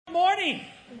morning.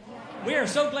 We are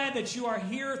so glad that you are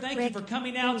here. Thank you for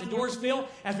coming out to Doorsville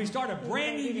as we start a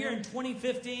brand new year in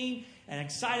 2015 and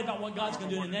excited about what God's going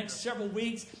to do in the next several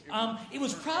weeks. It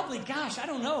was probably, I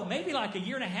don't know, maybe like a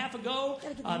year and a half ago,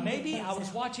 maybe I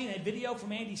was watching a video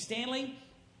from Andy Stanley.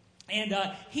 And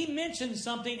he mentioned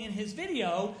something in his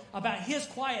video about his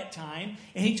quiet time.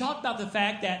 And he talked about the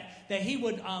fact that he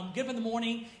would get up in the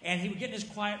morning and he would get in his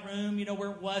quiet room,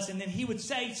 where it was. And then he would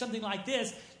say something like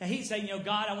this. That he'd say,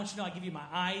 God, I want you to know I give you my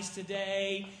eyes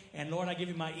today. And Lord, I give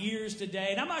you my ears today.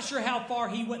 And I'm not sure how far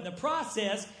he went in the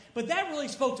process. But that really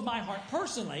spoke to my heart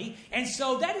personally. And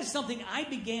so that is something I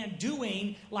began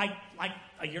doing like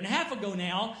a year and a half ago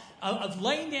now. Of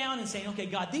laying down and saying, okay,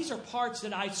 God, these are parts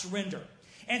that I surrender.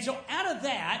 And so out of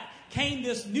that came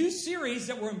this new series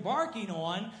that we're embarking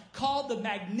on called The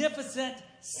Magnificent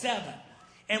Seven.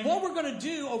 And what we're going to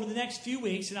do over the next few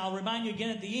weeks, and I'll remind you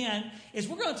again at the end, is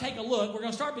we're going to take a look. We're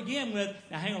going to begin with,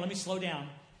 now hang on, let me slow down.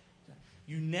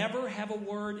 You never have a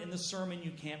word in the sermon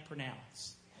you can't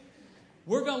pronounce.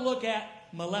 We're going to look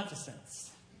at maleficence.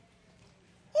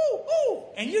 Ooh, ooh.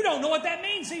 And you don't know what that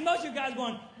means. See, most of you guys are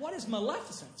going, what is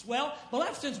maleficence? Well,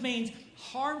 maleficence means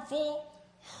harmful,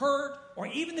 hurt, or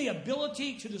even the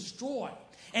ability to destroy.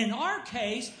 And in our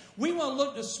case, we want to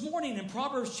look this morning in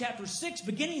Proverbs chapter 6,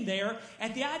 beginning there,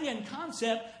 at the idea and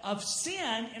concept of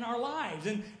sin in our lives.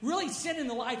 And really sin in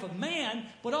the life of man,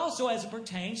 but also as it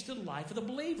pertains to the life of the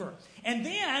believer. And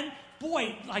then,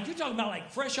 boy, like you're talking about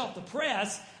like fresh off the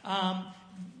press,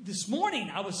 this morning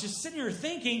I was just sitting here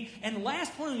thinking, and the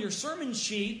last point on your sermon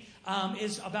sheet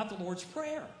is about the Lord's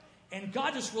Prayer. And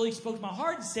God just really spoke to my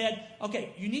heart and said,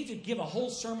 okay, you need to give a whole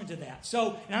sermon to that.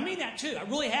 So, and I mean that too. It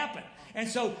really happened. And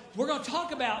so we're going to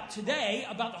talk about today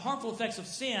about the harmful effects of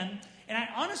sin. And I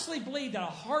honestly believe that a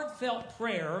heartfelt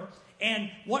prayer, and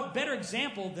what better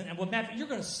example than what Matthew, you're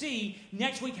going to see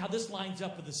next week how this lines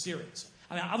up with the series.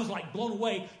 I mean, I was like blown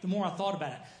away the more I thought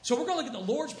about it. So we're going to look at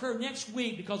the Lord's Prayer next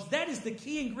week because that is the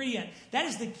key ingredient. That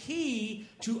is the key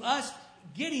to us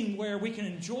getting where we can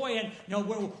enjoy and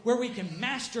where we can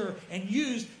master and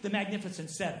use the Magnificent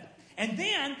Seven. And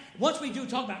then, once we do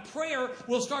talk about prayer,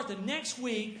 we'll start the next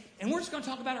week, and we're just going to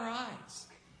talk about our eyes.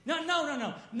 No.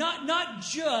 Not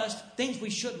just things we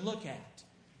shouldn't look at,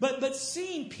 but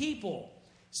seeing people,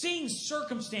 seeing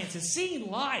circumstances, seeing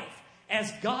life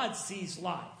as God sees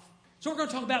life. So we're going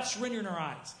to talk about surrendering our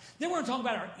eyes. Then we're going to talk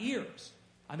about our ears.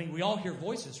 I mean, we all hear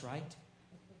voices, right?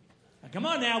 Now, come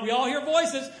on now, we all hear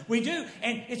voices. We do.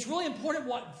 And it's really important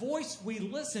what voice we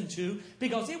listen to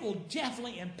because it will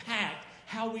definitely impact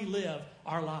how we live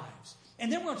our lives.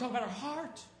 And then we're going to talk about our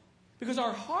heart because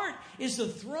our heart is the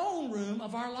throne room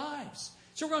of our lives.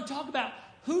 So we're going to talk about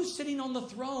who's sitting on the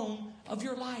throne of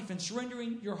your life and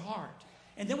surrendering your heart.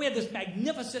 And then we have this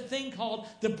magnificent thing called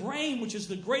the brain, which is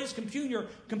the greatest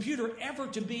computer ever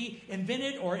to be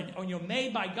invented or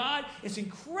made by God. It's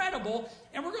incredible.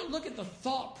 And we're going to look at the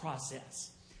thought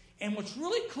process. And what's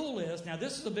really cool is, now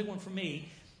this is a big one for me,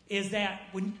 is that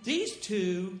when these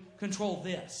two control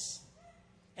this.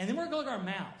 And then we're going to look at our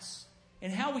mouths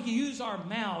and how we can use our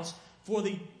mouths for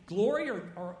the glory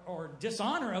or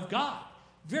dishonor of God.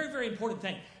 Very, very important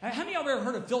thing. How many of you have ever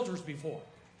heard of filters before?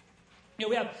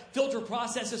 We have filter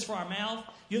processes for our mouth.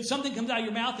 Something comes out of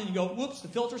your mouth and you go, whoops, the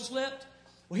filter slipped.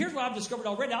 Well, here's what I've discovered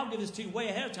already. I'll give this to you way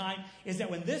ahead of time, is that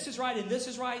when this is right and this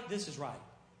is right, this is right.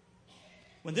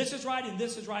 When this is right and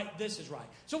this is right, this is right.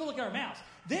 So we'll look at our mouths.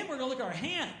 Then we're going to look at our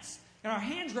hands. And our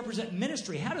hands represent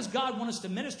ministry. How does God want us to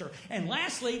minister? And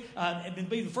lastly, it'll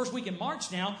be the first week in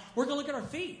March now, we're going to look at our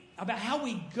feet, about how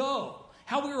we go,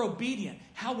 how we're obedient,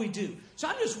 how we do. So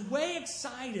I'm just way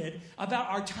excited about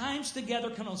our times together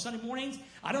coming on Sunday mornings.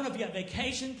 I don't know if you got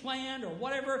vacation planned or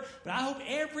whatever, but I hope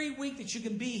every week that you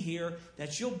can be here,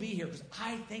 that you'll be here, because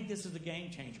I think this is a game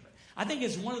changer. I think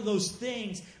it's one of those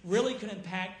things really can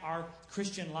impact our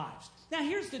Christian lives. Now,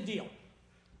 here's the deal.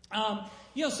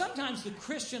 Sometimes the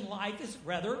Christian life is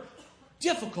rather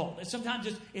difficult. Sometimes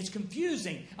it's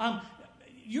confusing.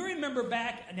 You remember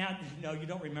back, now, no, you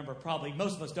don't remember probably.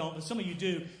 Most of us don't, but some of you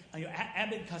do.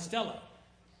 Abbott and Costello.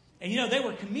 And, they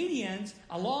were comedians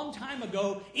a long time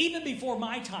ago, even before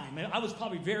my time. I was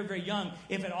probably very, very young,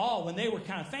 if at all, when they were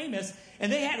kind of famous.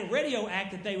 And they had a radio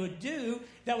act that they would do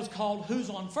that was called Who's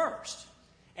On First.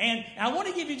 And I want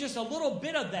to give you just a little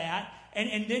bit of that,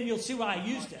 and then you'll see why I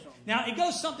used it. Now, it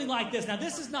goes something like this. Now,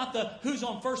 this is not the Who's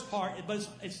On First part, but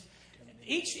it's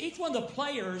each one of the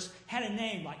players had a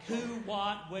name, like who,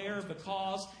 what, where,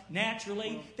 because,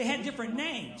 naturally. They had different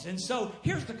names. And so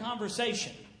here's the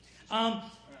conversation.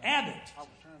 Abbott,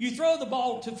 you throw the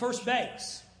ball to first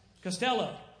base.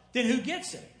 Costello. Then who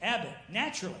gets it? Abbott,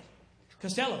 naturally.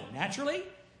 Costello, naturally.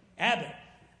 Abbott,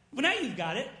 Well, now you've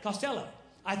got it. Costello.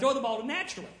 I throw the ball to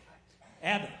naturally.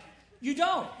 Abbott. You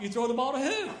don't. You throw the ball to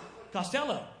who?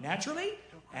 Costello. Naturally?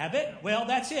 Abbott. Well,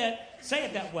 that's it. Say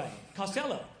it that way.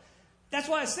 Costello. That's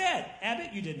why I said,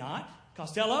 Abbott, you did not.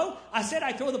 Costello. I said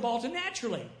I throw the ball to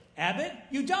naturally. Abbott,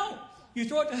 you don't. You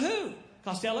throw it to who?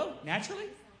 Costello. Naturally?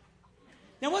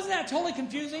 Now, wasn't that totally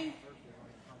confusing?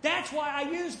 That's why I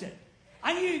used it.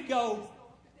 I knew you'd go,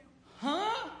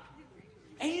 huh?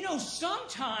 And you know,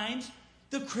 sometimes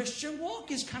the Christian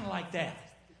walk is kind of like that.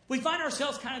 We find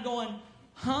ourselves kind of going,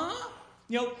 huh?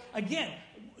 You know, again,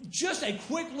 just a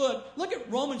quick look. Look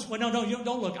at Romans. Well, no, you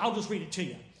don't look. I'll just read it to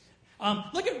you.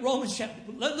 Look at Romans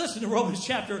chapter. Listen to Romans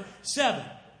chapter 7.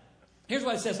 Here's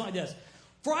what it says like this.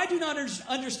 For I do not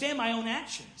understand my own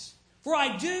actions. For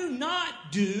I do not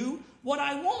do what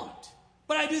I want,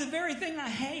 but I do the very thing I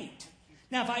hate.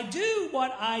 Now, if I do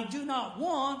what I do not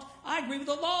want, I agree with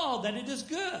the law that it is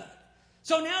good.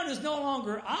 So now it is no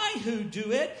longer I who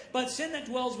do it, but sin that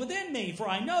dwells within me. For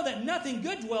I know that nothing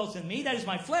good dwells in me, that is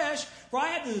my flesh. For I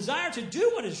have the desire to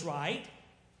do what is right,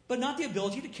 but not the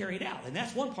ability to carry it out. And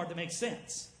that's one part that makes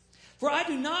sense. For I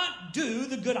do not do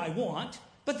the good I want,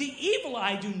 but the evil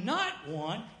I do not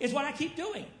want is what I keep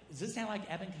doing. Does this sound like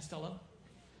Abbott and Costello?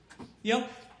 You know,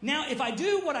 now if I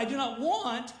do what I do not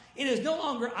want, it is no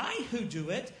longer I who do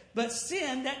it, but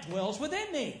sin that dwells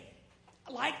within me.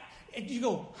 Like, you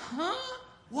go, huh?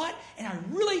 What? And I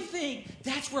really think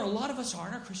that's where a lot of us are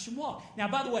in our Christian walk. Now,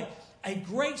 by the way, a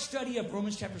great study of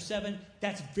Romans chapter 7,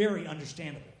 that's very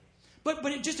understandable. But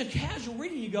it just a casual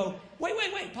reading, you go, wait,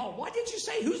 Paul, why did you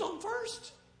say who's on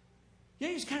first? Yeah,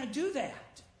 you just kind of do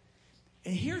that.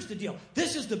 And here's the deal.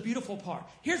 This is the beautiful part.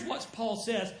 Here's what Paul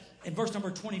says in verse number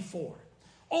 24.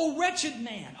 Oh, wretched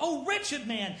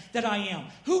man that I am,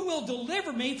 who will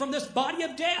deliver me from this body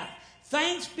of death?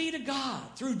 Thanks be to God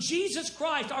through Jesus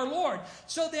Christ our Lord.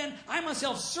 So then I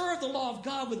myself serve the law of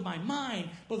God with my mind,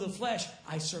 but with the flesh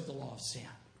I serve the law of sin.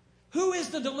 Who is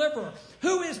the deliverer?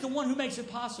 Who is the one who makes it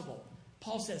possible?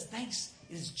 Paul says, thanks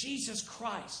is Jesus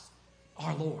Christ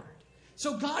our Lord.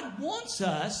 So God wants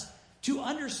us to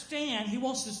understand, He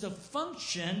wants us to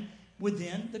function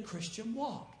within the Christian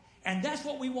walk. And that's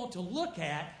what we want to look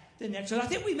at the next. So I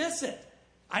think we miss it.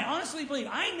 I honestly believe,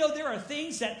 I know there are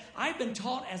things that I've been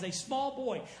taught as a small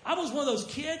boy. I was one of those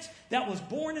kids that was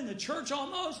born in the church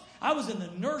almost. I was in the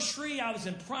nursery. I was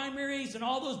in primaries and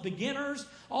all those beginners,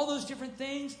 all those different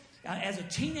things. As a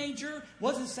teenager,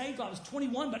 wasn't saved till I was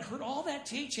 21, but heard all that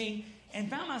teaching and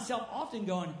found myself often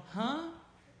going, huh?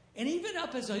 And even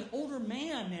up as an older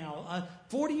man now,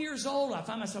 40 years old, I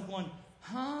find myself going,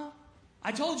 huh?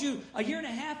 I told you a year and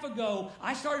a half ago,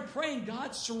 I started praying,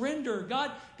 God, surrender.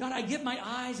 God, I give my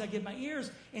eyes, I give my ears.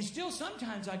 And still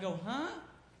sometimes I go, huh?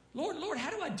 Lord,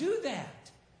 how do I do that?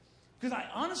 Because I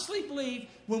honestly believe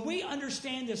when we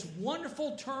understand this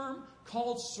wonderful term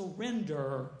called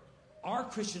surrender, our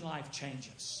Christian life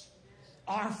changes.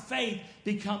 Our faith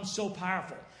becomes so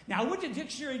powerful. Now, I went to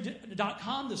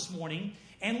dictionary.com this morning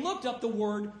and looked up the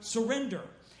word surrender.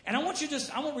 And I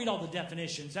won't read all the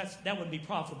definitions. That wouldn't be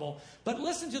profitable. But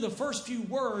listen to the first few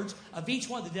words of each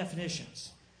one of the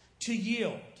definitions. To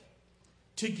yield,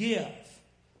 to give,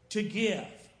 to give,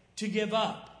 to give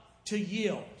up, to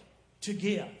yield, to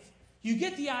give. You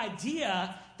get the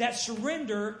idea that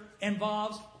surrender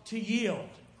involves to yield,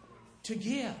 to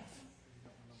give.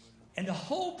 And the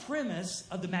whole premise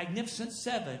of the Magnificent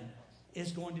Seven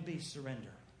is going to be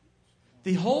surrender.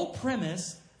 The whole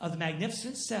premise of the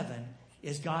Magnificent Seven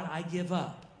is, God, I give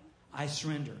up. I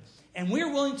surrender. And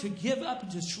we're willing to give up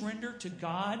and to surrender to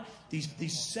God these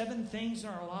 7 things in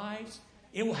our lives.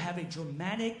 It will have a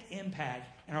dramatic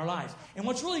impact in our lives. And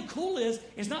what's really cool is,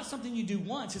 it's not something you do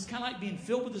once. It's kind of like being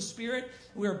filled with the Spirit.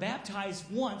 We are baptized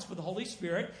once with the Holy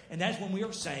Spirit, and that's when we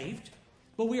are saved.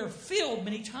 But we are filled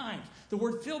many times. The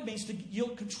word filled means to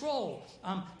yield control,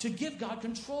 to give God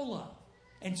control of.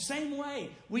 And same way,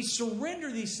 we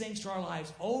surrender these things to our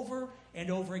lives over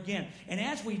and over again. And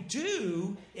as we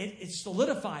do, it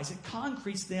solidifies, it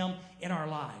concretes them in our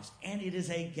lives. And it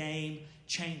is a game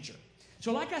changer.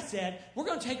 So like I said, we're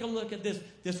going to take a look at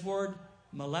this word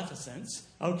maleficence,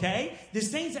 okay?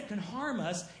 These things that can harm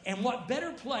us, and what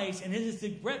better place, and it is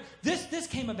this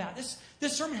came about. This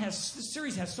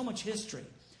series has so much history.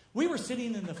 We were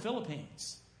sitting in the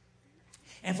Philippines.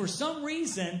 And for some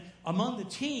reason, among the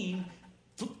team,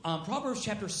 Proverbs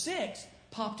chapter 6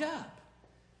 popped up.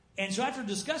 And so after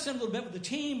discussing a little bit with the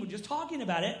team, we're just talking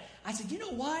about it, I said, you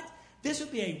know what? This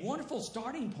would be a wonderful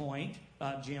starting point,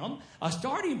 Jim, a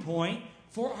starting point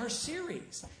for our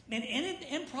series. And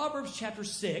in Proverbs chapter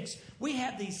 6, we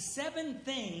have these 7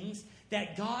 things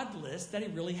that God lists that he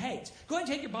really hates. Go ahead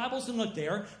and take your Bibles and look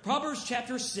there. Proverbs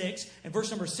chapter 6 and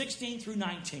verse number 16 through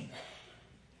 19.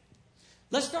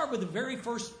 Let's start with the very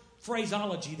first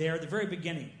phraseology there at the very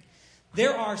beginning.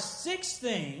 There are six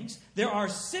things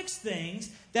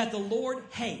that the Lord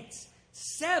hates.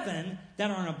 7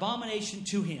 that are an abomination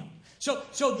to him. So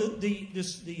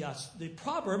the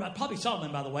proverb, probably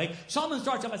Solomon, by the way, Solomon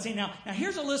starts out by saying, now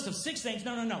here's a list of 6 things.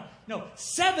 No,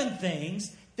 7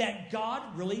 things that God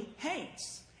really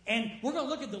hates. And we're going to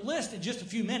look at the list in just a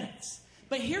few minutes.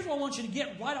 But here's what I want you to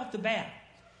get right off the bat.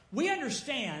 We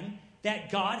understand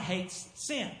that God hates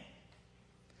sin.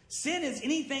 Sin is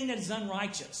anything that is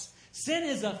unrighteous. Sin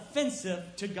is offensive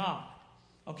to God.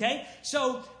 Okay?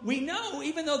 So we know,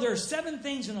 even though there are 7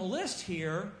 things in a list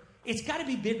here, it's got to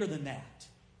be bigger than that.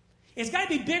 It's got to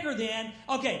be bigger than,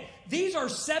 okay, these are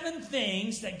 7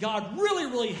 things that God really,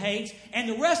 really hates, and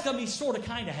the rest of them he sort of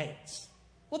kind of hates.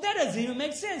 Well, that doesn't even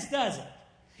make sense, does it?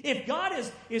 If God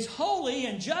is holy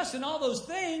and just and all those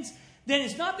things, then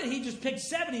it's not that he just picked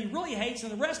 7 he really hates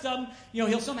and the rest of them,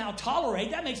 he'll somehow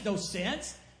tolerate. That makes no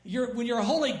sense. When you're a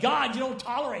holy God, you don't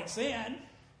tolerate sin.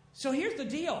 So here's the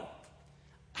deal.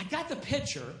 I got the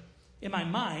picture in my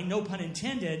mind, no pun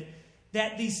intended,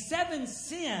 that these 7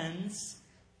 sins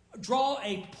draw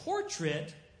a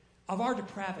portrait of our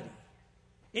depravity.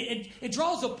 It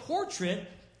draws a portrait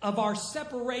of our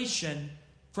separation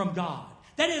from God.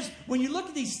 That is, when you look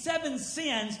at these 7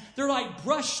 sins, they're like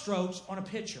brushstrokes on a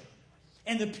picture.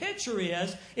 And the picture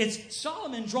it's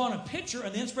Solomon drawing a picture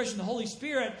of the inspiration of the Holy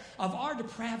Spirit of our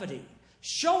depravity,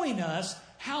 showing us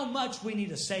how much we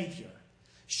need a Savior,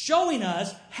 showing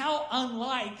us how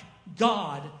unlike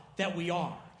God that we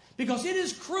are. Because it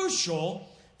is crucial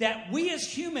that we as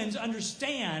humans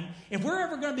understand, if we're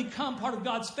ever going to become part of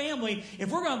God's family, if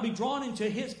we're going to be drawn into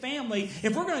his family,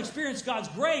 if we're going to experience God's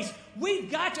grace, we've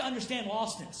got to understand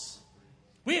lostness.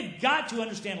 We've got to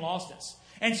understand lostness.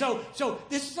 And so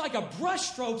this is like a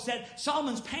brushstrokes that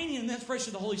Solomon's painting in the inspiration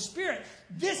of the Holy Spirit.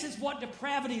 This is what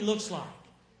depravity looks like.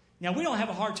 Now, we don't have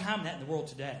a hard time with that in the world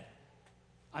today.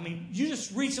 I mean, you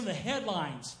just read some of the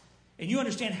headlines and you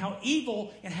understand how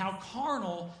evil and how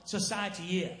carnal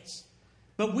society is.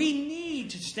 But we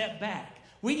need to step back.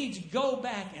 We need to go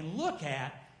back and look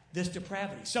at this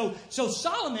depravity. So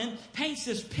Solomon paints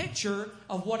this picture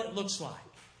of what it looks like.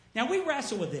 Now, we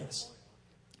wrestle with this.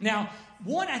 Now,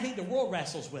 one, I think the world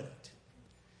wrestles with it.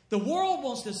 The world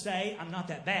wants to say, I'm not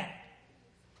that bad.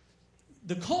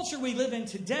 The culture we live in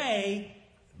today,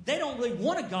 they don't really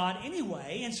want a God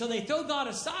anyway, and so they throw God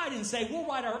aside and say, we'll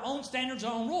write our own standards,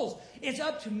 our own rules. It's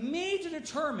up to me to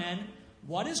determine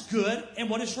what is good and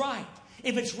what is right.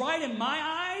 If it's right in my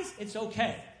eyes, it's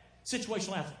okay.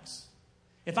 Situational ethics.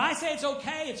 If I say it's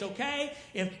okay, it's okay.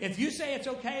 If you say it's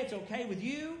okay with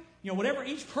you. Whatever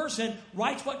each person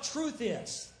writes what truth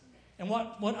is and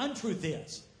what untruth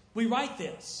is. We write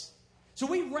this. So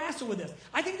we wrestle with this.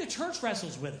 I think the church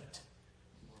wrestles with it.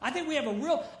 I think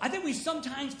we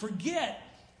sometimes forget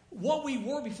what we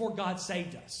were before God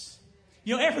saved us.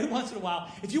 Every once in a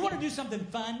while, if you want to do something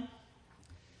fun,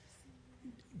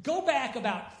 go back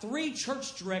about 3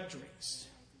 church directories.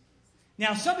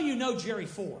 Now, some of you know Jerry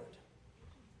Ford.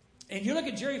 And you look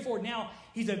at Jerry Ford now,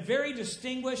 he's a very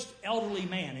distinguished elderly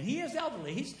man. And he is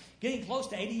elderly. He's getting close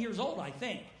to 80 years old, I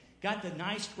think. Got the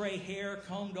nice gray hair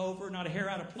combed over, not a hair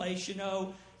out of place,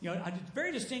 a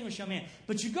very distinguished young man.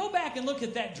 But you go back and look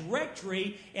at that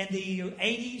directory in the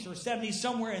 80s or 70s,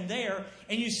 somewhere in there,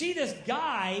 and you see this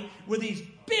guy with these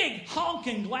big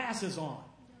honking glasses on.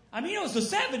 I mean, it was the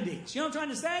 70s. You know what I'm trying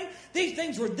to say? These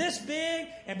things were this big,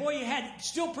 and boy, you had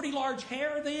still pretty large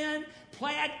hair then,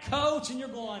 plaid coats, and you're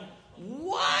going,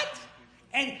 what?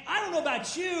 And I don't know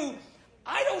about you,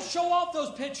 I don't show off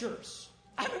those pictures.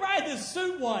 I remember I had this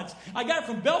suit once. I got it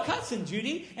from Bell Cutson,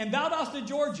 Judy, in Valdosta,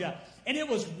 Georgia. And it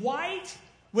was white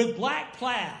with black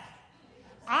plaid.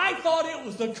 I thought it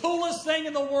was the coolest thing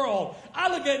in the world. I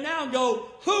look at it now and go,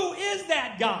 who is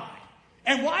that guy?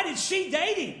 And why did she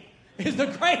date him? Is the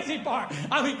crazy part.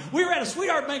 I mean, we were at a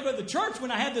sweetheart banquet at the church when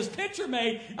I had this picture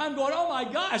made. I'm going, oh my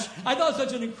gosh, I thought it was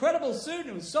such an incredible suit and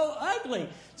it was so ugly.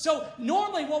 So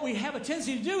normally what we have a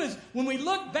tendency to do is when we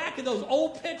look back at those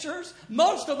old pictures,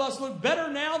 most of us look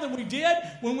better now than we did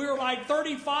when we were like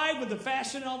 35 with the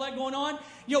fashion and all that going on.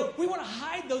 We want to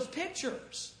hide those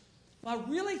pictures. Well, I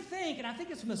really think, and I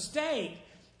think it's a mistake,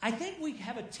 I think we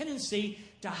have a tendency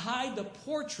to hide the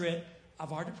portrait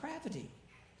of our depravity.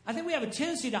 I think we have a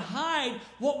tendency to hide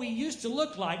what we used to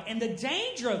look like. And the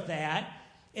danger of that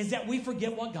is that we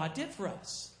forget what God did for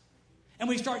us. And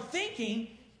we start thinking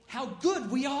how good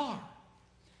we are.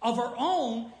 Of our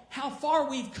own, how far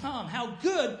we've come, how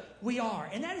good we are.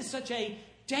 And that is such a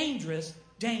dangerous,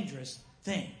 dangerous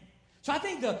thing. So I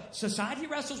think the society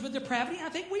wrestles with depravity. I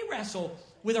think we wrestle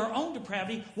with our own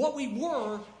depravity, what we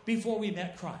were before we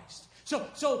met Christ.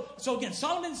 So again,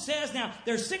 Solomon says, now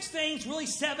there's 6 things, really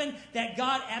 7, that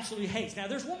God absolutely hates. Now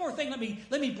there's one more thing.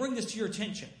 Let me bring this to your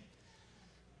attention.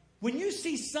 When you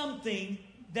see something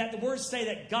that the words say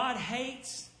that God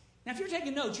hates, now if you're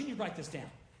taking notes, you need to write this down.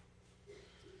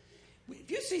 If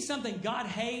you see something God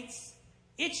hates,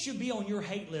 it should be on your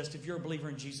hate list if you're a believer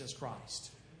in Jesus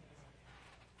Christ.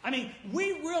 I mean,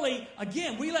 we really,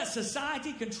 again, we let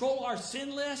society control our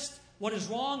sin list, what is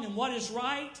wrong and what is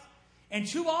right. And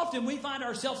too often we find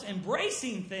ourselves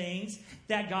embracing things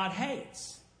that God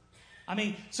hates. I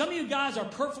mean, some of you guys are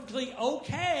perfectly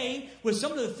okay with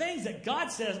some of the things that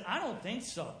God says, I don't think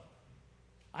so.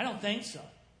 I don't think so.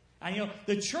 And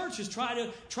the church is trying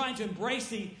to embrace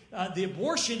the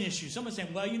abortion issue. Someone's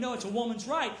saying, well, it's a woman's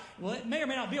right. Well, it may or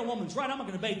may not be a woman's right. I'm not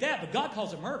going to debate that, but God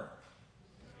calls it murder.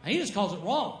 And He just calls it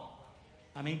wrong.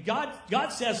 I mean, God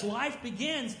says life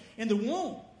begins in the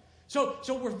womb. So if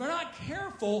we're not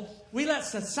careful, we let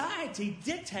society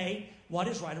dictate what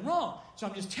is right and wrong. So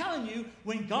I'm just telling you,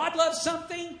 when God loves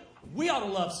something, we ought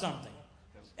to love something.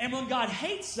 And when God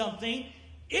hates something,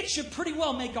 it should pretty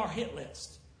well make our hit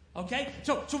list. Okay?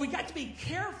 So we got to be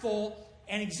careful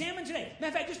and examine today. Matter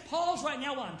of fact, just pause right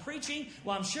now while I'm preaching,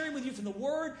 while I'm sharing with you from the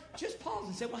Word. Just pause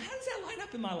and say, well, how does that line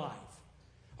up in my life?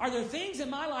 Are there things in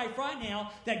my life right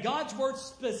now that God's Word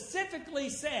specifically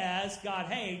says God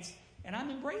hates, and I'm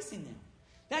embracing them?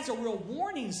 That's a real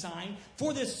warning sign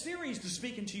for this series to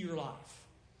speak into your life.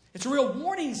 It's a real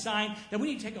warning sign that we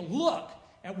need to take a look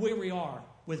at where we are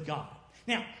with God.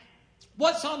 Now,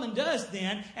 what Solomon does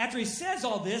then, after he says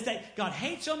all this, that God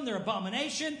hates them, they're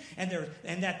abomination, and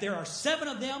that there are 7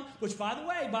 of them, which by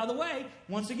the way,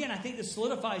 once again, I think this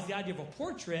solidifies the idea of a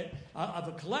portrait, of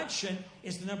a collection,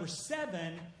 is the number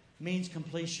 7 means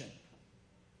completion.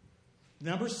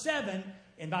 Number 7,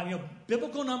 and by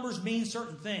biblical numbers mean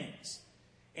certain things.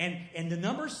 And the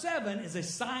number 7 is a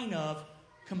sign of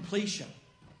completion.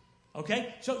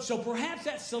 Okay? So perhaps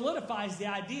that solidifies the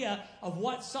idea of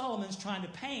what Solomon's trying to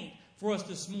paint for us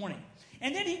this morning.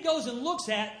 And then he goes and looks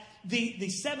at the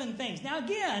 7 things. Now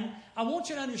again, I want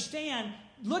you to understand,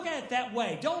 look at it that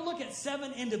way. Don't look at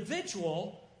 7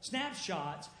 individual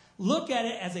snapshots. Look at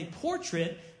it as a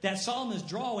portrait that Solomon is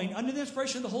drawing under the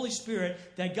inspiration of the Holy Spirit,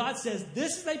 that God says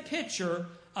this is a picture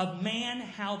of man,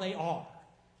 how they are.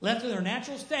 Left in their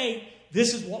natural state,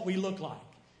 this is what we look like.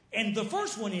 And the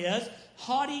first one is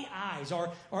haughty eyes,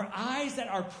 or eyes that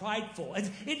are prideful.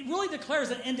 It really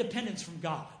declares an independence from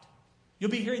God.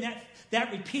 You'll be hearing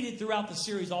that repeated throughout the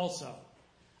series also.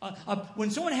 When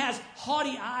someone has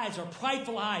haughty eyes or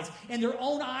prideful eyes, in their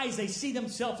own eyes they see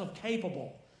themselves as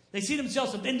capable. They see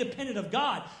themselves as independent of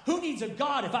God. Who needs a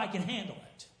God if I can handle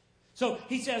it? So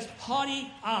he says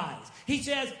haughty eyes. He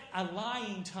says a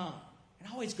lying tongue. And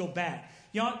I always go back.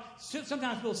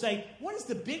 Sometimes people say, what is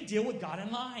the big deal with God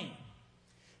and lying?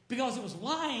 Because it was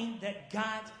lying that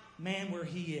got man where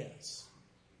he is.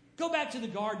 Go back to the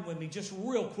garden with me just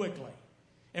real quickly.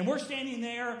 And we're standing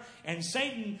there, and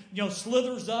Satan,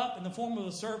 slithers up in the form of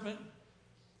a serpent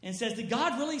and says, did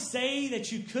God really say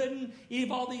that you couldn't eat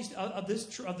of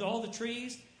all the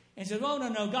trees? And says, oh,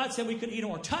 no. God said we couldn't eat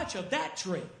or touch of that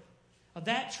tree.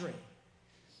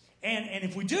 And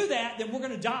if we do that, then we're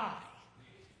going to die.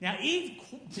 Now, Eve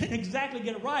didn't exactly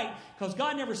get it right, because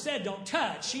God never said don't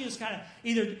touch. She just kind of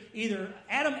either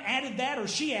Adam added that or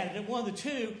she added it, one of the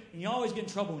two, and you always get in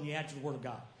trouble when you add to the Word of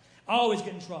God. Always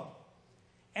get in trouble.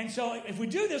 And so if we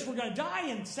do this, we're going to die,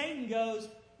 and Satan goes,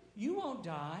 you won't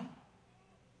die.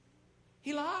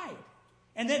 He lied.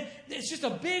 And then it's just a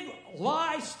big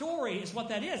lie story is what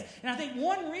that is. And I think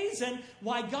one reason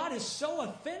why God is so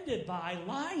offended by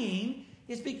lying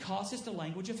is because it's the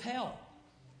language of hell.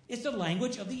 It's the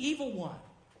language of the evil one.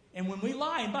 And when we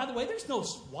lie, and by the way, there's no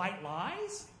white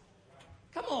lies.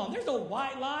 Come on, there's no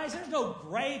white lies. There's no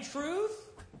gray truth.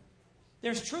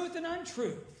 There's truth and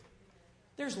untruth.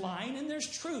 There's lying and there's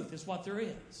truth is what there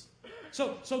is.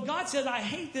 So God says, I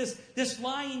hate this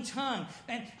lying tongue.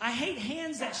 And I hate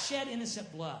hands that shed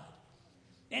innocent blood.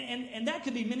 And that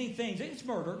could be many things. It's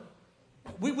murder.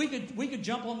 We could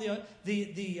jump on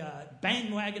the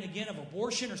bandwagon again of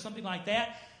abortion or something like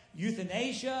that.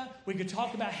 Euthanasia. We could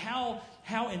talk about how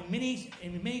in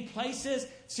many places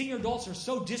senior adults are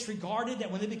so disregarded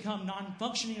that when they become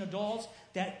non-functioning adults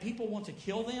that people want to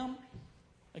kill them.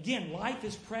 Again, life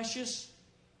is precious.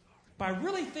 But I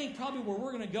really think probably where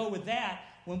we're going to go with that,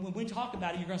 when we talk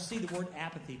about it, you're going to see the word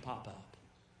apathy pop up.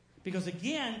 Because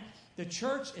again, the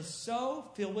church is so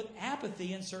filled with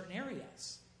apathy in certain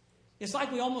areas. It's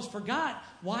like we almost forgot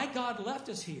why God left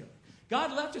us here.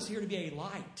 God left us here to be a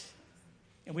light.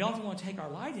 And we often want to take our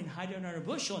light and hide it under a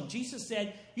bushel. And Jesus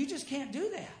said, you just can't do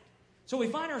that. So we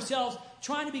find ourselves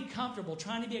trying to be comfortable,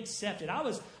 trying to be accepted.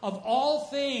 Of all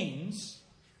things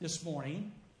this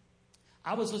morning,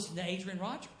 I was listening to Adrian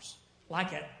Rogers,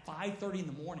 like at 5:30 in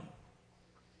the morning.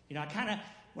 You know,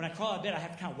 when I crawl out of bed, I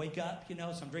have to kind of wake up,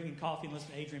 so I'm drinking coffee and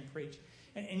listening to Adrian preach.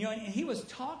 And he was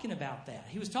talking about that.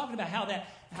 He was talking about how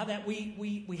that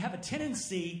we have a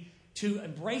tendency to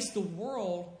embrace the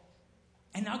world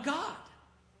and not God.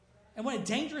 And what a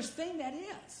dangerous thing that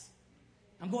is.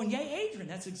 I'm going, yay, Adrian,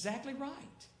 that's exactly right.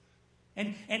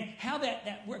 And how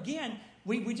that again,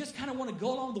 we just kind of want to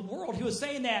go along with the world. He was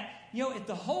saying that, if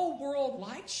the whole world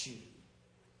likes you,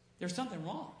 there's something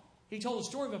wrong. He told the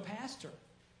story of a pastor.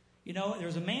 There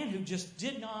was a man who just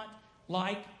did not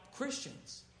like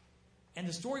Christians. And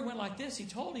the story went like this. He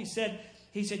said,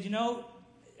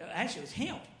 actually it was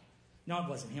him. No, it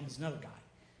wasn't him. It was another guy.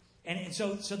 And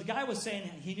so the guy was saying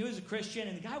he knew he was a Christian,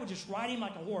 and the guy would just ride him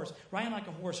like a horse.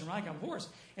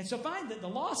 And so finally, the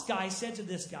lost guy said to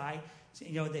this guy,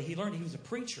 that he learned he was a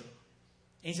preacher.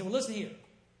 And he said, well, listen here.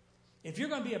 If you're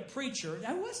going to be a preacher,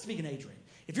 I was speaking Adrian.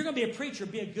 If you're going to be a preacher,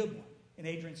 be a good one. And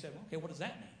Adrian said, well, okay, what does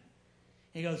that mean?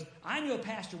 He goes, I knew a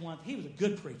pastor once. He was a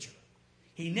good preacher.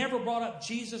 He never brought up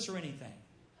Jesus or anything.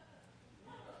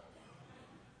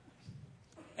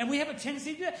 And we have a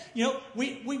tendency to do that.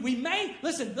 We may,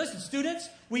 listen, students,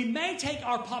 we may take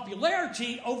our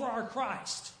popularity over our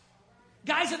Christ.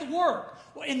 Guys at the work,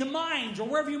 in the mines, or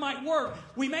wherever you might work,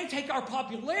 we may take our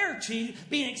popularity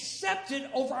being accepted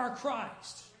over our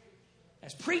Christ.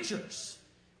 As preachers,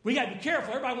 we got to be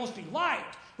careful. Everybody wants to be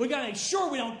liked. We got to make sure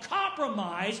we don't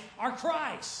compromise our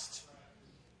Christ.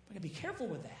 We got to be careful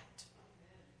with that.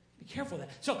 Be careful of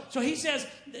that. So he says,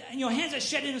 hands that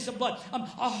shed innocent blood.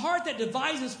 A heart that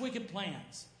devises wicked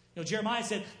plans. Jeremiah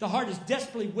said, the heart is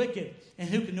desperately wicked, and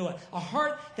who can know it? A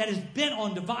heart that is bent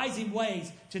on devising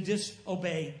ways to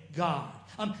disobey God.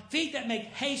 Feet that make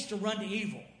haste to run to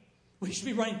evil. We should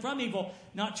be running from evil,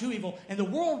 not to evil. And the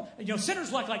world,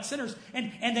 sinners like sinners,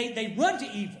 and they run to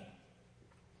evil.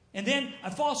 And then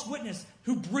a false witness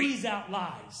who breathes out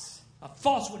lies. A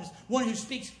false witness, one who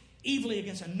speaks evilly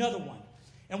against another one.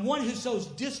 And one who sows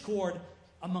discord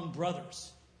among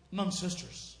brothers, among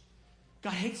sisters.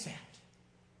 God hates that.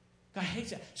 God hates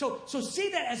that. So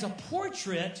see that as a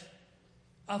portrait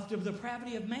of the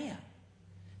depravity of man.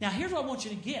 Now, here's what I want you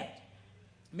to get.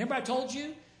 Remember I told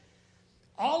you?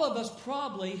 All of us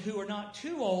probably who are not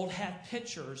too old have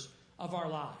pictures of our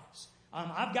lives.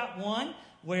 I've got one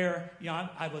where,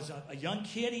 I was a young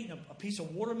kid eating a piece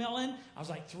of watermelon. I was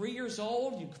like 3 years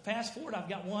old. You fast forward, I've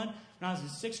got one when I was in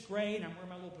 6th grade. And I'm wearing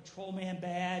my little patrolman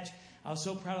badge. I was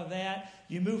so proud of that.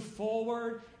 You move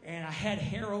forward, and I had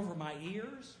hair over my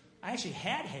ears. I actually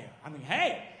had hair.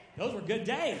 Hey, those were good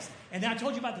days. And then I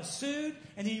told you about the suit.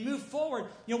 And then you move forward.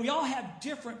 We all have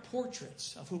different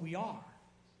portraits of who we are.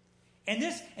 And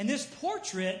this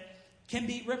portrait can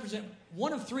represent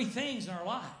one of three things in our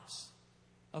lives.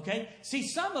 Okay? See,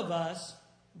 some of us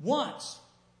once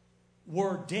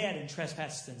were dead in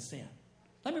trespasses and sin.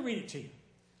 Let me read it to you.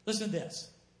 Listen to this.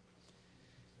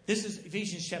 This is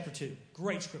Ephesians chapter 2.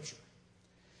 Great scripture.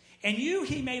 And you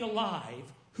he made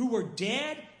alive who were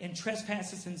dead in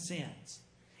trespasses and sins,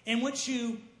 in which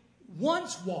you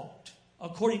once walked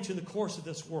according to the course of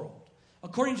this world,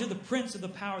 according to the prince of the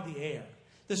power of the air,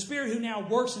 the spirit who now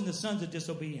works in the sons of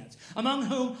disobedience, among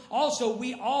whom also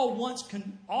we all once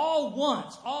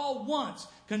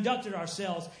conducted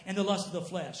ourselves in the lust of the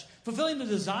flesh, fulfilling the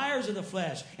desires of the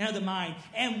flesh and of the mind,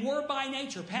 and were by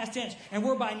nature, past tense, and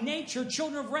were by nature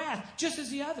children of wrath, just as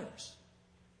the others.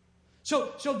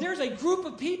 So there's a group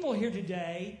of people here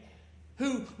today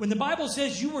who, when the Bible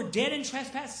says you were dead in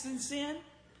trespasses and sin,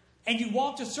 and you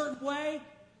walked a certain way,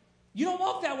 you don't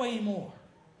walk that way anymore.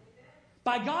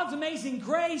 By God's amazing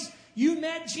grace, you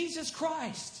met Jesus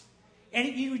Christ. And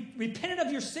you repented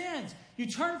of your sins. You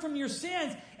turned from your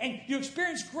sins. And you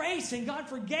experienced grace. And God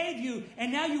forgave you.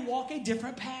 And now you walk a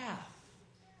different path.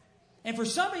 And for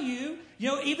some of you,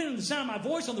 even in the sound of my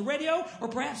voice on the radio, or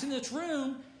perhaps in this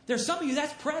room, there's some of you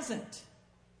that's present.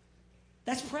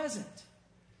 That's present.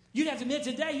 You'd have to admit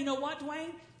today, you know what,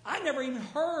 Dwayne? I never even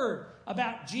heard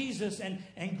about Jesus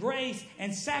and grace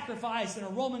and sacrifice and a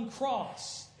Roman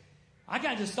cross. I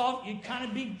kind of just thought you'd try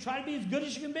to be as good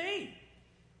as you can be.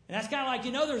 And that's kind of like,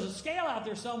 there's a scale out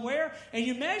there somewhere, and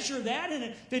you measure that, and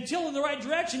if it tilted in the right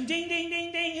direction, ding, ding,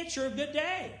 ding, ding, it's your good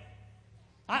day.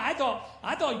 I thought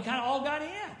you kind of all got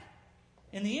in.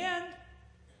 In the end,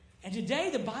 And today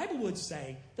the Bible would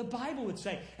say,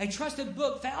 a trusted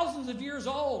book, thousands of years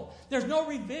old. There's no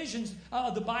revisions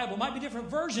of the Bible. It might be different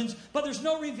versions, but there's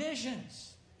no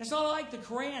revisions. It's not like the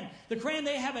Quran. The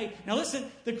Quran, now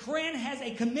listen, the Quran has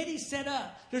a committee set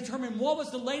up to determine what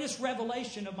was the latest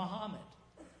revelation of Muhammad.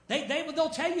 They'll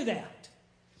tell you that.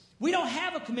 We don't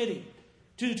have a committee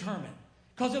to determine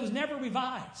because it was never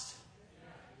revised.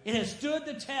 It has stood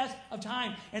the test of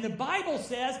time. And the Bible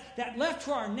says that left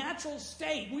to our natural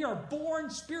state, we are born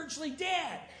spiritually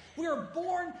dead. We are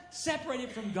born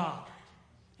separated from God.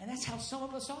 And that's how some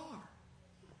of us are.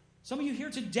 Some of you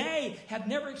here today have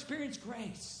never experienced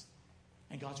grace.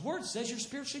 And God's Word says you're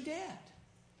spiritually dead.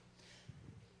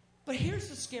 But here's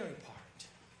the scary part.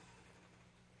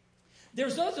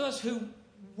 There's those of us who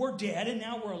were dead and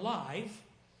now we're alive.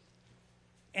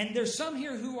 And there's some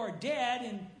here who are dead,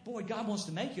 and boy, God wants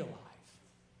to make you alive.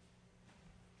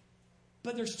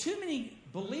 But there's too many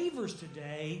believers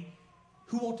today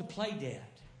who want to play dead.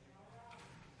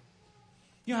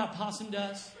 You know how a possum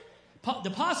does? The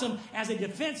possum, as a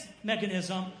defense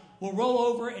mechanism, will roll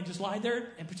over and just lie there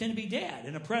and pretend to be dead.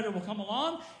 And a predator will come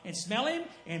along and smell him,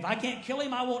 and if I can't kill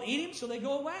him, I won't eat him, so they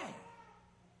go away.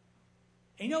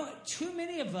 And you know, too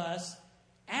many of us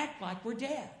act like we're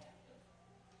dead.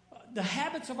 The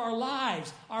habits of our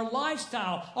lives, our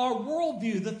lifestyle, our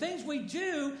worldview, the things we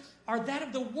do are that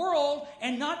of the world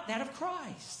and not that of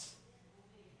Christ.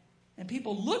 And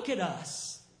people look at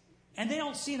us and they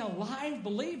don't see an alive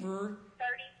believer.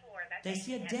 34. They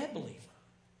see a dead believer.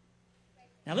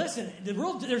 Now listen,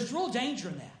 there's real danger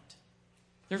in that.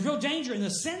 There's real danger in the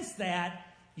sense that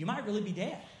you might really be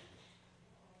dead.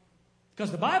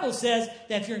 Because the Bible says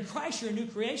that if you're in Christ, you're a new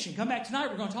creation. Come back tonight,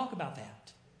 we're going to talk about that.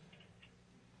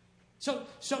 So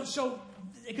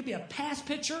it could be a past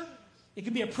picture, it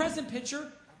could be a present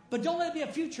picture, but don't let it be a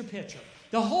future picture.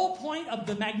 The whole point of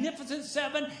the Magnificent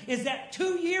Seven is that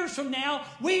 2 years from now,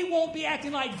 we won't be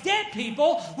acting like dead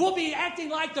people. We'll be acting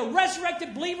like the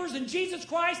resurrected believers in Jesus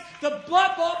Christ, the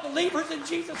blood-bought believers in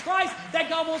Jesus Christ that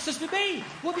God wants us to be.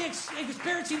 We'll be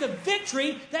experiencing the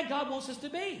victory that God wants us to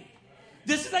be.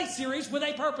 This is a series with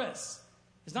a purpose.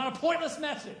 It's not a pointless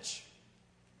message.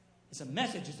 It's a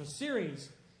message. It's a series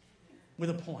with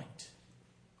a point.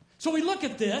 So we look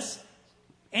at this,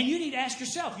 and you need to ask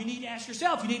yourself,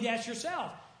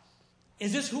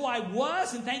 is this who I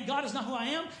was? And thank God it's not who I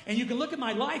am. And you can look at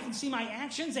my life and see my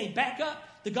actions. They back up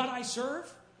the God I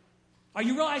serve. Are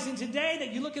you realizing today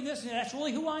that you look at this and that's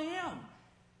really who I am?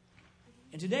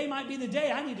 And today might be the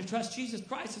day I need to trust Jesus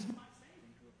Christ as my Savior.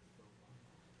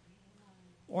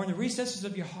 Or in the recesses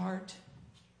of your heart,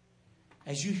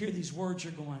 as you hear these words,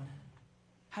 you're going,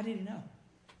 how did he know?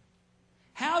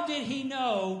 How did he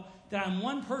know that I'm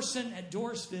one person at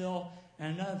Doorsville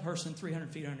and another person 300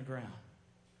 feet underground?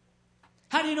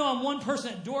 How do you know I'm one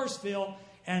person at Doorsville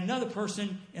and another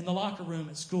person in the locker room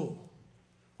at school?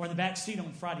 Or in the back seat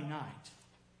on Friday night?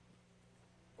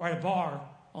 Or at a bar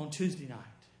on Tuesday night?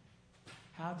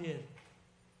 How did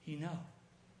he know?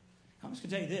 I'm just going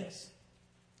to tell you this.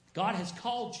 God has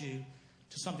called you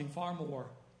to something far more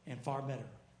and far better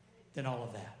than all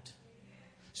of that.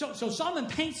 So Solomon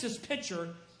paints this picture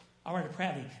of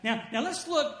depravity. Now let's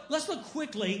look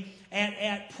quickly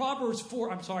at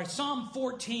Psalm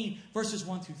 14, verses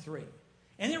 1 through 3.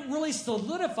 And it really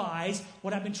solidifies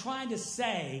what I've been trying to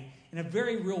say in a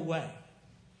very real way.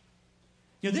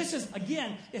 You know, this is,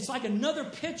 again, it's like another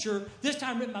picture, this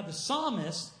time written by the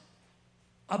psalmist,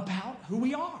 about who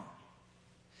we are.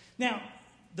 Now,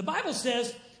 the Bible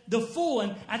says the fool,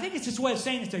 and I think it's just a way of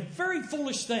saying it's a very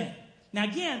foolish thing. Now,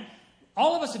 again,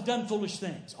 all of us have done foolish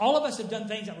things. All of us have done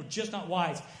things that were just not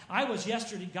wise. I was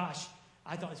yesterday,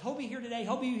 I thought, is Hobie here today?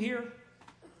 Hobie, you here?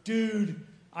 Dude,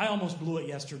 I almost blew it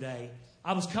yesterday.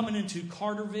 I was coming into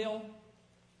Carterville.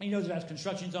 You know that's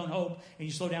construction zone Hope, and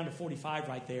you slow down to 45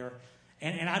 right there.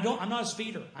 And I'm not a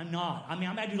speeder. I'm not. I mean,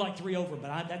 I might do like 3 over,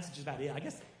 but that's just about it. I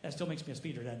guess that still makes me a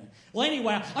speeder, doesn't it? Well,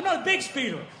 anyway, I'm not a big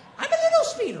speeder. I'm a little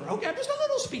speeder, okay? I'm just a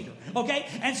little speeder, okay?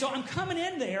 And so I'm coming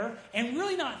in there and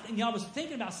really not, I was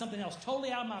thinking about something else totally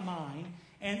out of my mind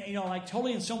and, like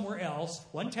totally in somewhere else.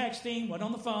 Wasn't texting, wasn't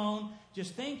on the phone,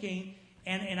 just thinking.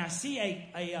 And I see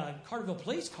a Carterville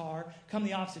police car come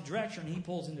the opposite direction, and he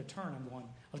pulls into turn. I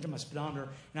was doing my speedometer,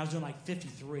 and I was doing like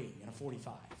 53 in a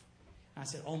 45. And I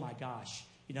said, oh my gosh.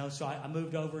 So I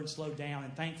moved over and slowed down,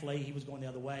 and thankfully he was going the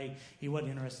other way. He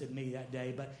wasn't interested in me that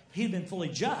day, but he'd been fully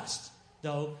just,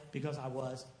 though, because I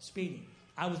was speeding.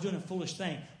 I was doing a foolish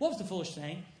thing. What was the foolish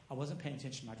thing? I wasn't paying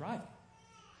attention to my driving.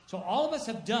 So all of us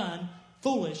have done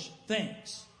foolish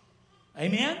things.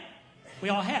 Amen? We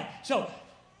all have. So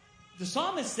the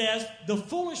psalmist says the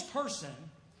foolish person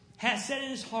has said in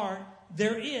his heart,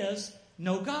 there is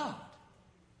no God.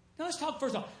 Now let's talk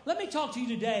first off. Let me talk to you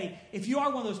today. If you are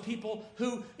one of those people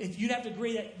who, if you'd have to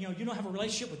agree that you don't have a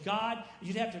relationship with God,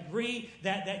 you'd have to agree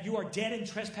that you are dead in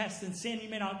trespasses and sin. You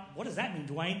may not. What does that mean,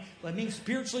 Dwayne? Well, it means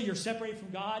spiritually you're separated from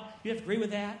God. You have to agree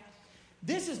with that.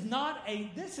 This is not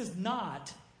a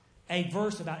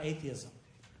verse about atheism.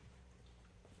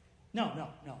 No.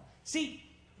 See,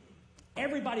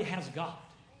 everybody has God.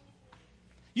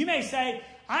 You may say,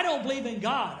 I don't believe in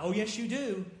God. Oh, yes, you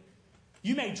do.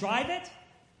 You may drive it.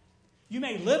 You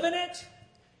may live in it.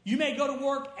 You may go to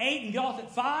work 8 and get off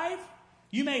at 5.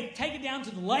 You may take it down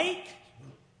to the lake.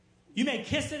 You may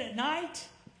kiss it at night.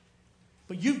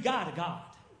 But you've got a God.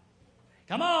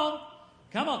 Come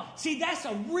on. See, that's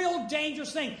a real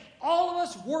dangerous thing. All of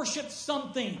us worship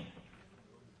something.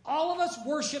 All of us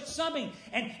worship something.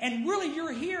 And really,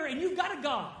 you're here and you've got a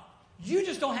God. You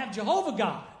just don't have Jehovah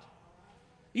God.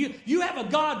 You have a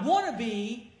God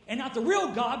wannabe and not the real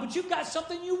God, but you've got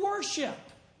something you worship.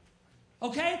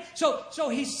 Okay? So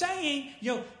he's saying,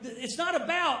 it's not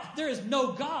about there is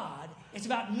no God. It's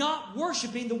about not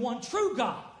worshiping the one true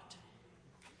God.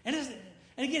 And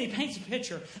again, he paints a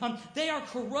picture. They are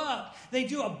corrupt. They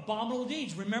do abominable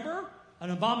deeds. Remember? An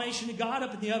abomination to God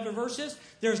up in the other verses.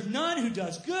 There's none who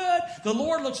does good. The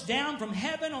Lord looks down from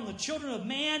heaven on the children of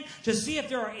man to see if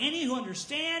there are any who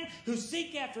understand, who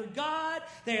seek after God.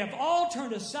 They have all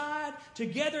turned aside.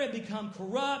 Together have become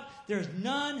corrupt. There's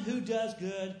none who does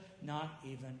good, not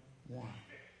even one.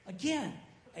 Again,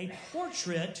 a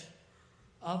portrait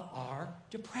of our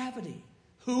depravity.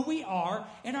 Who we are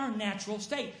in our natural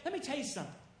state. Let me tell you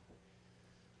something.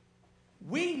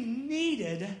 We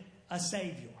needed a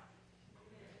Savior.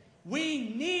 We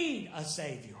need a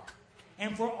Savior.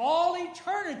 And for all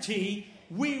eternity,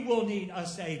 we will need a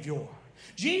Savior.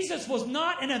 Jesus was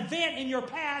not an event in your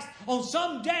past on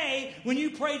some day when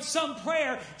you prayed some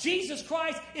prayer. Jesus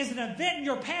Christ is an event in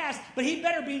your past, but He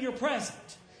better be in your present.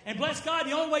 And bless God,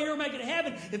 the only way you're making it to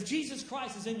heaven if Jesus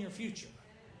Christ is in your future.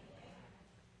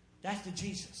 That's the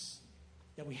Jesus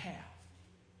that we have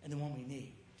and the one we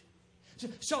need.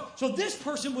 So this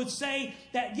person would say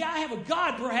that, I have a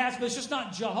God perhaps, but it's just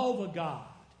not Jehovah God.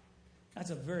 That's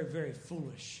a very, very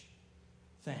foolish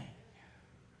thing.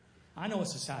 I know what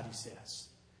society says.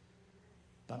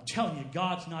 But I'm telling you,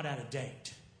 God's not out of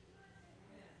date.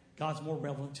 God's more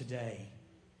relevant today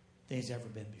than He's ever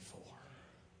been before.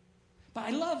 But I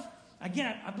love,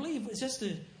 again, I believe it's just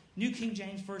the New King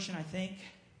James Version, I think.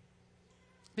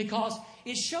 Because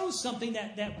it shows something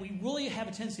that we really have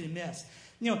a tendency to miss.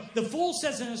 The fool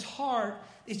says in his heart,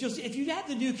 if you have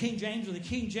the New King James or the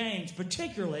King James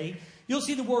particularly, you'll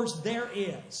see the words, there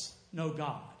is no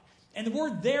God. And the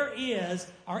word there is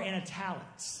are in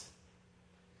italics.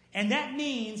 And that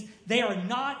means they are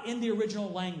not in the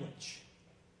original language.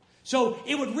 So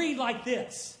it would read like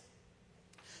this.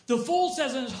 The fool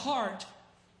says in his heart,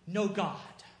 no God.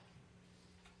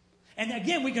 And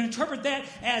again, we can interpret that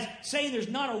as saying there's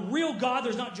not a real God,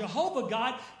 there's not Jehovah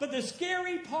God. But the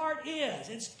scary part is,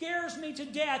 it scares me to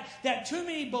death that too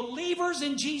many believers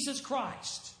in Jesus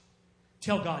Christ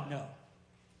tell God no.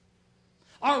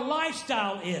 Our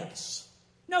lifestyle is,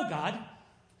 no God.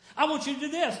 I want you to do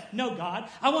this. No God.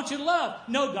 I want you to love.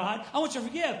 No God. I want you to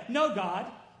forgive. No God.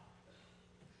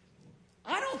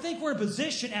 I don't think we're in a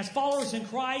position as followers in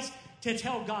Christ to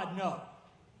tell God no.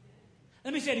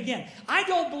 Let me say it again. I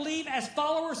don't believe as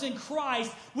followers in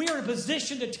Christ we are in a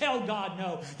position to tell God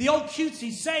no. The old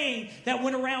cutesy saying that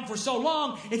went around for so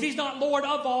long, if He's not Lord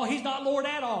of all, He's not Lord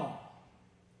at all.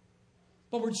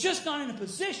 But we're just not in a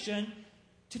position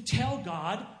to tell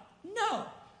God no.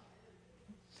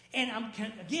 And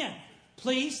again,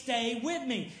 please stay with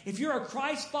me. If you're a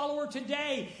Christ follower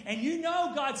today and you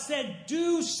know God said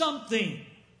do something.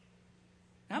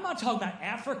 Now, I'm not talking about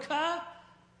Africa.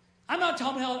 I'm not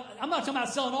talking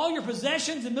about selling all your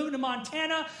possessions and moving to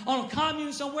Montana on a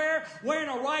commune somewhere, wearing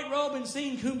a white robe and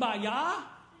singing Kumbaya.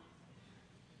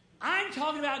 I'm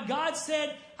talking about God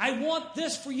said, I want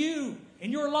this for you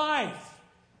in your life.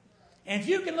 And if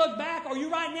you can look back, or you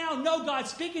right now know God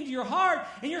speaking to your heart,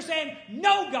 and you're saying,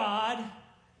 no, God,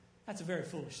 that's a very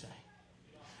foolish thing.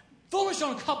 Foolish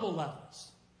on a couple of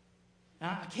levels.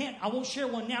 Now, I won't share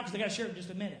one now because I got to share it in just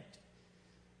a minute.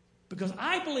 Because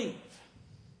I believe,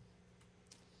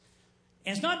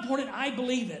 and it's not important I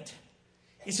believe it.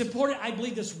 It's important I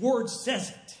believe this word says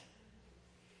it.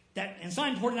 And it's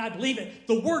not important I believe it.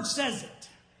 The word says it.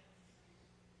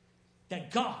 That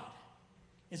God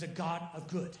is a God of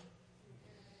good.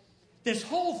 This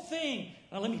whole thing,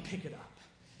 let me pick it up.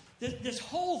 This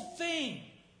whole thing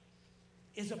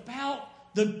is about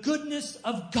the goodness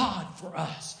of God for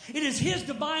us. It is His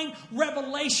divine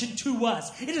revelation to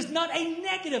us. It is not a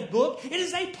negative book. It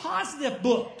is a positive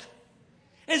book.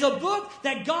 It is a book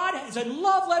that God is a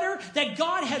love letter that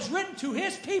God has written to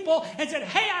His people and said,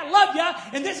 hey, I love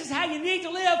you, and this is how you need to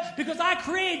live because I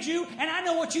created you and I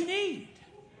know what you need.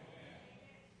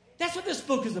 That's what this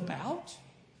book is about.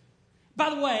 By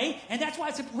the way, and that's why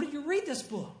it's important you read this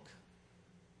book.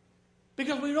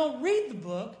 Because when we don't read the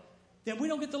book, then we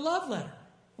don't get the love letter.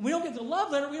 When we don't get the love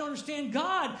letter, we don't understand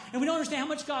God, and we don't understand how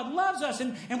much God loves us,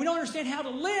 and we don't understand how to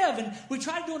live, and we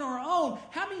try to do it on our own.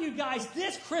 How many of you guys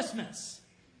this Christmas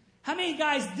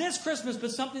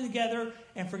put something together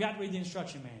and forgot to read the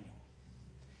instruction manual?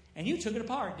 And you took it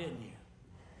apart, didn't you?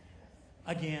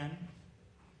 Again.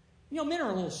 You know, men are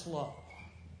a little slow.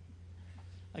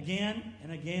 Again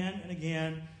and again and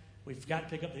again, we forgot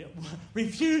to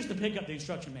refuse to pick up the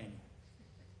instruction manual.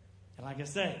 And like I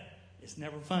say, it's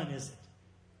never fun, is it?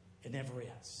 It never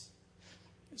is.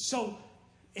 So,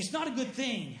 it's not a good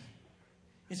thing.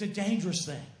 It's a dangerous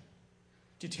thing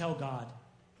to tell God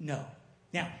no.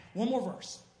 Now, one more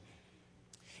verse.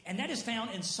 And that is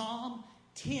found in Psalm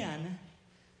 10,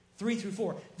 3 through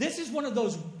 4. This is one of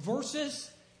those verses,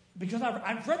 because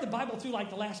I've read the Bible through like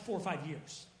the last 4 or 5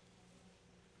 years.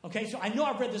 Okay, so I know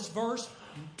I've read this verse,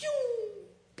 pew,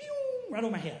 pew, right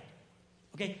over my head.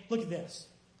 Okay, look at this.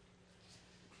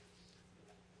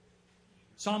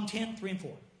 Psalm 10, 3 and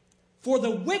 4. For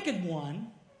the wicked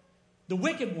one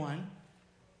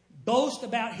boasts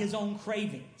about his own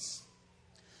cravings.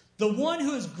 The one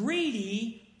who is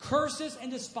greedy curses and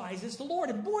despises the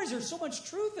Lord. And boys, there's so much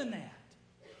truth in that.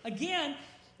 Again,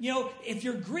 you know, if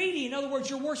you're greedy, in other words,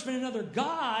 you're worshiping another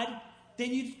God,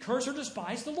 then you curse or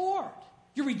despise the Lord.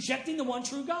 You're rejecting the one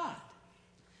true God.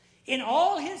 In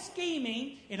all his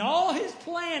scheming, in all his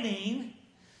planning,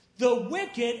 the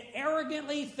wicked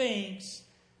arrogantly thinks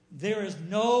there is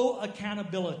no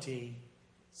accountability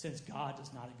since God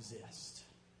does not exist.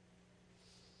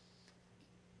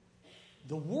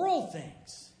 The world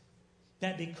thinks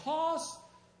that because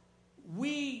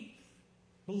they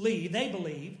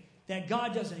believe that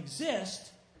God doesn't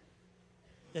exist,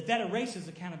 that erases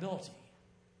accountability.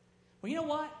 Well, you know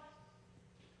what?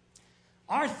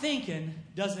 Our thinking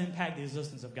doesn't impact the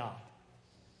existence of God.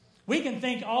 We can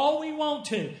think all we want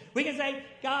to. We can say,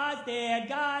 God's dead,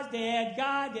 God's dead,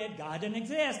 God dead. God doesn't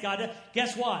exist.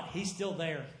 Guess what? He's still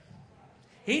there.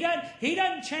 He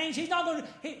doesn't change. He's not going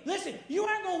to. Listen, you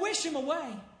aren't going to wish him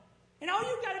away. And all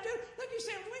you've got to do, look, you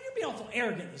say, well, you're being awful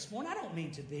arrogant this morning. I don't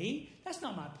mean to be. That's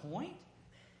not my point.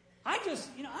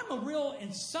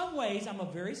 In some ways, I'm a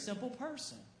very simple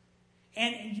person.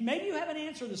 And maybe you have an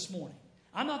answer this morning.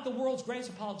 I'm not the world's greatest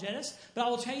apologist, but I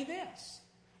will tell you this.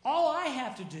 All I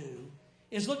have to do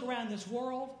is look around this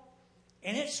world,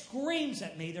 and it screams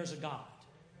at me there's a God.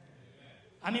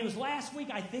 I mean, it was last week,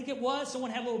 I think it was.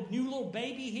 Someone had a new little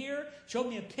baby here, showed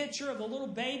me a picture of the little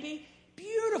baby.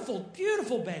 Beautiful,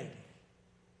 beautiful baby.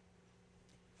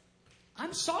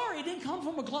 I'm sorry, it didn't come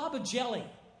from a glob of jelly.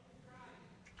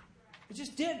 It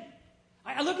just didn't.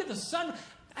 I look at the sun.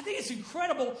 I think it's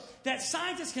incredible that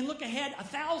scientists can look ahead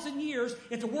 1,000 years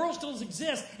if the world still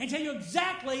exists and tell you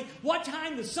exactly what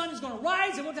time the sun is going to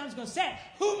rise and what time it's going to set.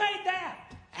 Who made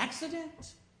that?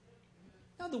 Accident?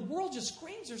 No, the world just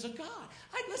screams there's a God.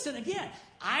 Listen, again,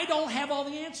 I don't have all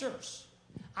the answers.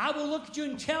 I will look at you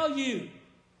and tell you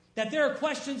that there are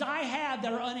questions I have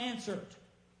that are unanswered.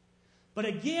 But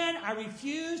again, I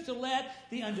refuse to let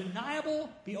the undeniable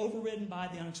be overridden by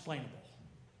the unexplainable.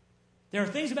 There are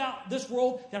things about this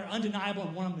world that are undeniable,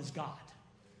 and one of them is God.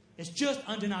 It's just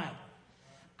undeniable.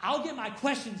 I'll get my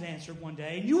questions answered one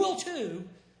day, and you will too,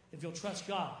 if you'll trust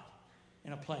God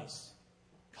in a place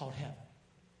called heaven.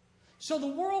 So the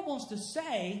world wants to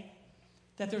say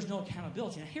that there's no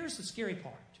accountability. Now here's the scary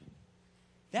part.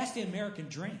 That's the American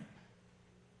dream.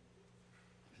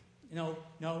 No,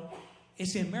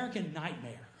 it's the American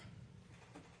nightmare.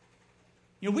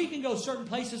 We can go certain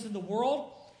places in the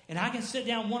world, and I can sit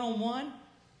down one-on-one.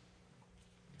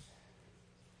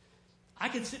 I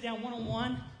can sit down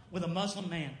one-on-one with a Muslim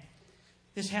man.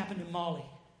 This happened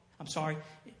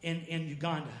in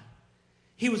Uganda.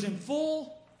 He was in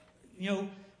full,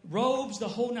 robes, the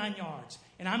whole 9 yards.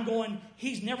 And I'm going,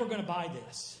 he's never going to buy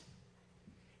this.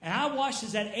 And I watched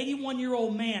as that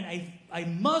 81-year-old man, a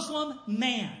Muslim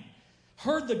man,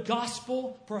 heard the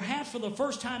gospel perhaps for the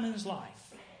first time in his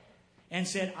life and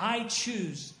said, I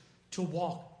choose to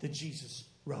walk the Jesus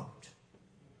road.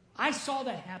 I saw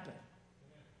that happen.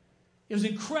 It was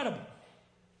incredible.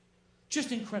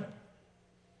 Just incredible.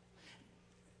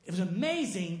 It was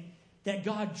amazing that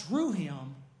God drew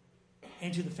him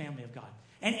into the family of God.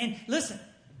 And listen,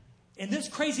 in this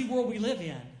crazy world we live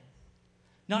in,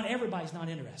 not everybody's not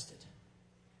interested.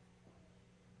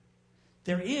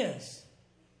 There is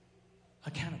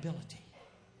accountability.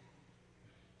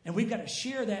 And we've got to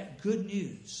share that good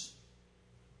news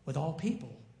with all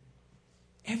people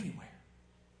everywhere.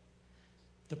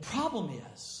 The problem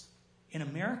is, in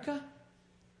America,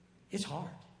 it's hard.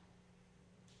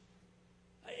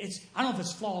 I don't know if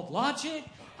it's flawed logic.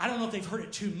 I don't know if they've heard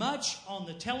it too much on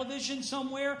the television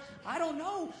somewhere. I don't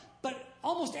know. But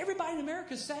almost everybody in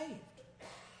America is saved.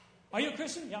 Are you a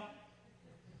Christian? Yeah.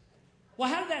 Well,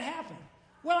 how did that happen?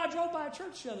 Well, I drove by a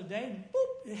church the other day and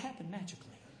boop, it happened magically.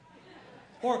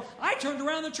 Or I turned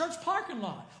around the church parking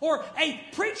lot. Or a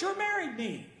preacher married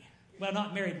me. Well,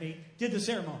 not married me, did the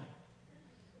ceremony.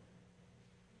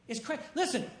 It's crazy.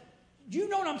 Listen, you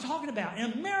know what I'm talking about.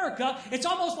 In America, it's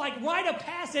almost like rite of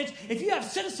passage. If you have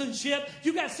citizenship,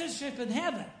 you got citizenship in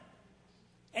heaven.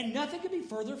 And nothing could be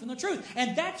further from the truth.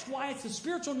 And that's why it's a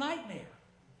spiritual nightmare.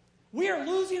 We are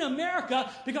losing America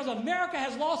because America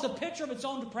has lost a picture of its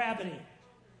own depravity.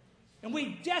 And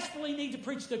we desperately need to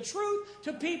preach the truth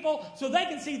to people so they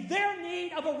can see their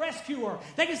need of a rescuer.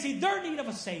 They can see their need of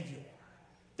a Savior.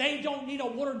 They don't need a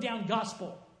watered-down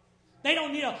gospel. They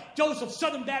don't need a dose of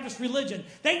Southern Baptist religion.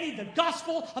 They need the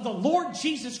gospel of the Lord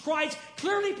Jesus Christ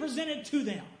clearly presented to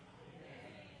them.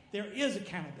 There is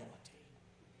accountability.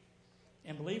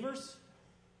 And believers,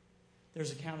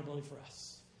 there's accountability for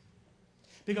us.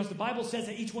 Because the Bible says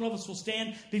that each one of us will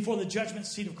stand before the judgment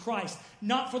seat of Christ,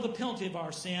 not for the penalty of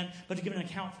our sin, but to give an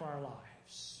account for our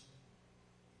lives.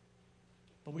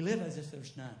 But we live as if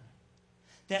there's none.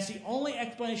 That's the only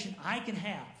explanation I can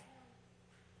have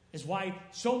is why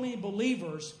so many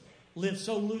believers live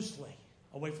so loosely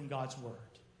away from God's Word.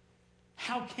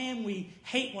 How can we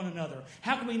hate one another?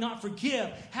 How can we not forgive?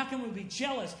 How can we be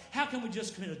jealous? How can we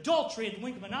just commit adultery at the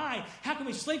wink of an eye? How can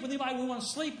we sleep with anybody we want to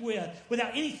sleep with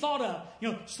without any thought of,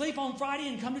 sleep on Friday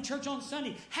and come to church on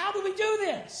Sunday? How do we do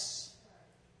this?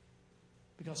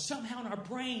 Because somehow in our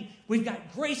brain, we've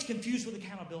got grace confused with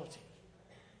accountability.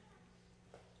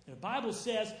 The Bible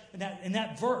says, in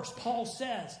that verse, Paul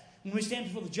says, when we stand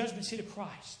before the judgment seat of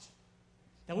Christ,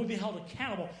 that we'll be held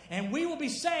accountable. And we will be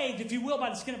saved, if you will, by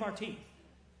the skin of our teeth.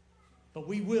 But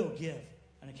we will give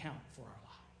an account for our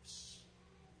lives.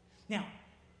 Now,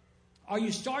 are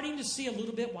you starting to see a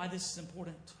little bit why this is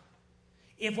important?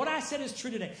 If what I said is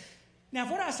true today. Now,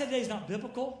 if what I said today is not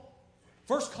biblical,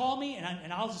 first call me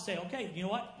and I'll just say, okay, you know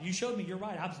what? You showed me you're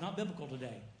right. I was not biblical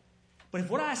today. But if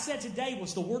what I said today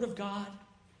was the Word of God,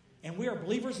 and we are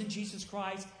believers in Jesus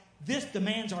Christ, this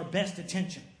demands our best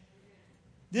attention.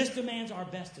 This demands our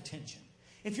best attention.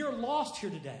 If you're lost here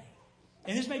today,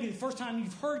 and this may be the first time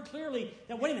you've heard clearly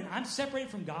that, wait a minute, I'm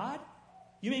separated from God?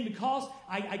 You mean because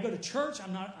I go to church,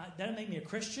 that doesn't make me a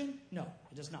Christian? No,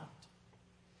 it does not.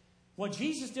 What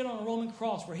Jesus did on the Roman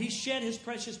cross, where He shed His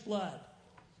precious blood,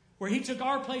 where He took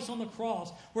our place on the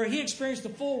cross, where He experienced the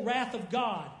full wrath of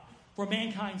God for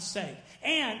mankind's sake.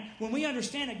 And when we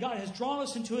understand that God has drawn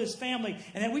us into His family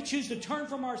and that we choose to turn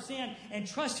from our sin and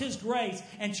trust His grace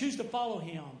and choose to follow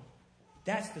Him,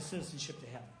 that's the citizenship to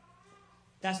heaven.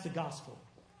 That's the gospel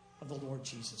of the Lord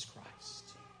Jesus Christ.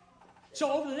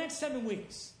 So over the next 7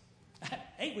 weeks,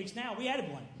 8 weeks now, we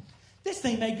added one. This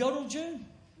thing may go till June.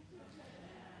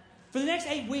 For the next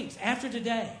 8 weeks after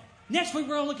today, next week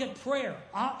we're going to look at prayer,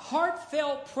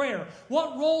 heartfelt prayer.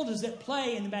 What role does it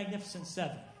play in the Magnificent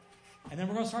Seven? And then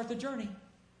we're going to start the journey.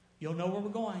 You'll know where we're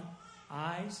going.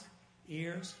 Eyes,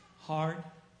 ears, heart,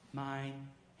 mind,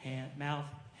 mouth,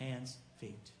 hands,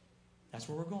 feet. That's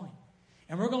where we're going.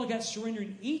 And we're going to look at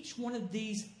surrendering each one of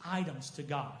these items to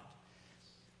God.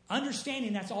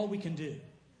 Understanding that's all we can do.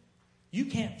 You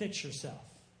can't fix yourself.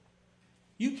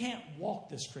 You can't walk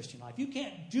this Christian life. You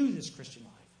can't do this Christian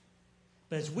life.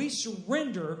 But as we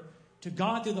surrender to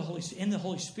God through in the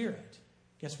Holy Spirit,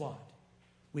 guess what?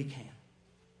 We can.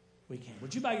 We can.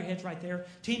 Would you bow your heads right there?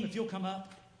 Team, if you'll come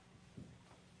up.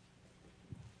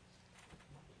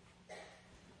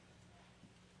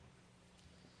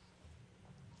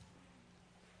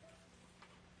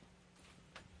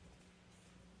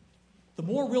 The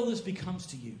more real this becomes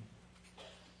to you,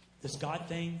 this God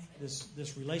thing,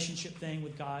 this relationship thing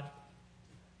with God,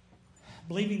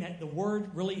 believing that the Word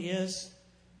really is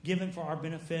given for our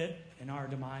benefit and our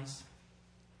demise,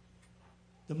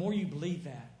 the more you believe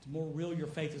that, the more real your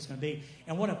faith is going to be.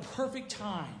 And what a perfect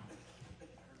time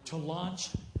to launch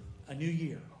a new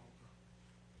year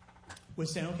with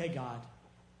saying, okay, God,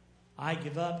 I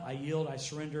give up, I yield, I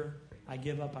surrender. I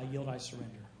give up, I yield, I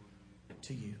surrender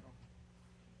to you.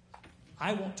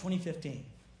 I want 2015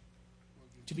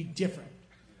 to be different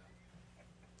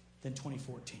than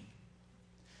 2014.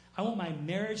 I want my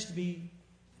marriage to be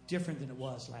different than it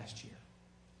was last year.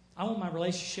 I want my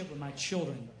relationship with my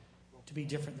children to be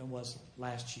different than it was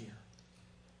last year.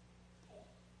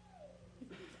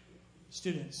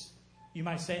 Students, you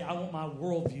might say, I want my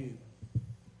worldview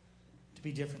to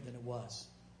be different than it was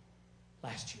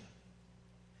last year.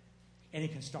 And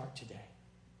it can start today.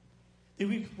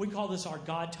 We call this our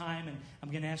God time, and I'm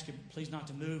going to ask you please not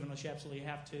to move unless you absolutely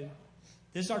have to.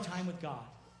 This is our time with God.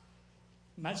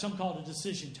 Some call it a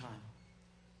decision time.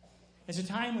 It's a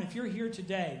time when if you're here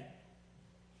today,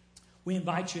 we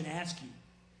invite you and ask you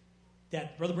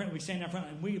that, Brother Brent, we stand out front,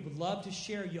 and we would love to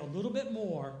share you a little bit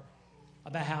more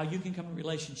about how you can come in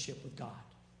relationship with God.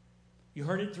 You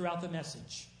heard it throughout the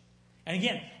message. And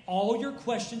again, all your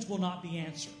questions will not be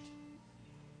answered.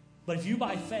 But if you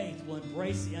by faith will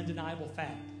embrace the undeniable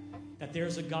fact that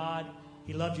there's a God,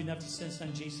 He loved you enough to send His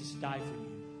Son Jesus to die for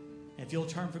you. And if you'll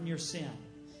turn from your sin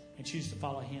and choose to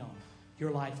follow Him,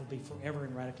 your life will be forever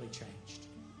and radically changed.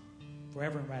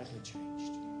 Forever and radically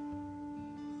changed.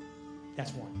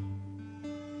 That's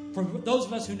one. For those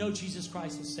of us who know Jesus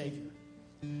Christ as Savior,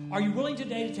 are you willing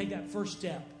today to take that first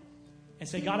step and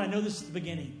say, God, I know this is the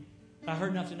beginning, but I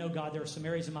heard enough to know, God, there are some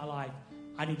areas in my life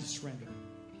I need to surrender.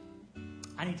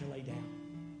 I need to lay down.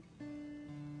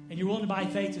 And you're willing to, by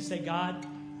faith, to say, God,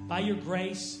 by your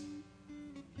grace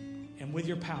and with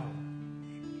your power,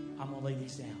 I'm going to lay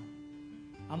these down.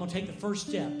 I'm going to take the first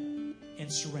step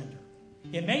and surrender.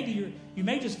 It may be you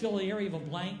may just feel the area of a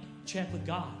blank check with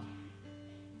God.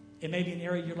 It may be an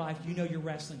area of your life you know you're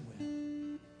wrestling with.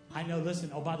 I know,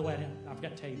 listen, oh, by the way, I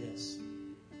forgot to tell you this.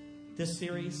 This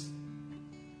series,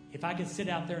 if I could sit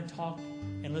out there and talk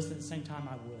and listen at the same time,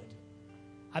 I would.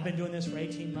 I've been doing this for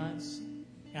 18 months,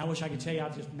 and I wish I could tell you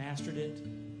I've just mastered it.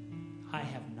 I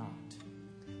have not.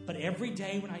 But every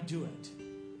day when I do it,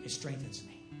 it strengthens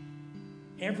me.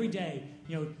 Every day,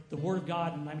 the Word of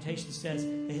God in Lamentations says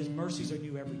that His mercies are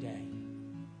new every day.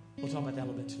 We'll talk about that a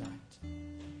little bit tonight.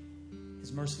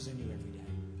 His mercies are new every day.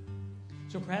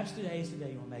 So perhaps today is the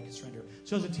day you want to make a surrender.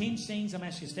 So as the team sings, I'm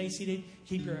asking you to stay seated,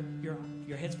 keep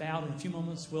your heads bowed. In a few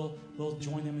moments, we'll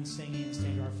join them in singing and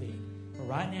stand to our feet. But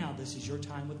right now, this is your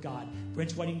time with God.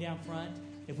 Brent's waiting down front.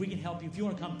 If we can help you, if you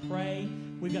want to come pray,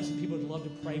 we've got some people who would love to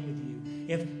pray with you.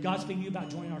 If God's speaking to you about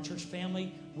joining our church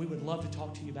family, we would love to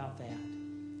talk to you about that.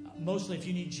 Mostly if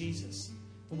you need Jesus,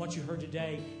 from what you heard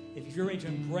today, if you're ready to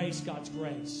embrace God's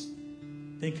grace,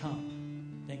 then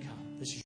come. Then come. This is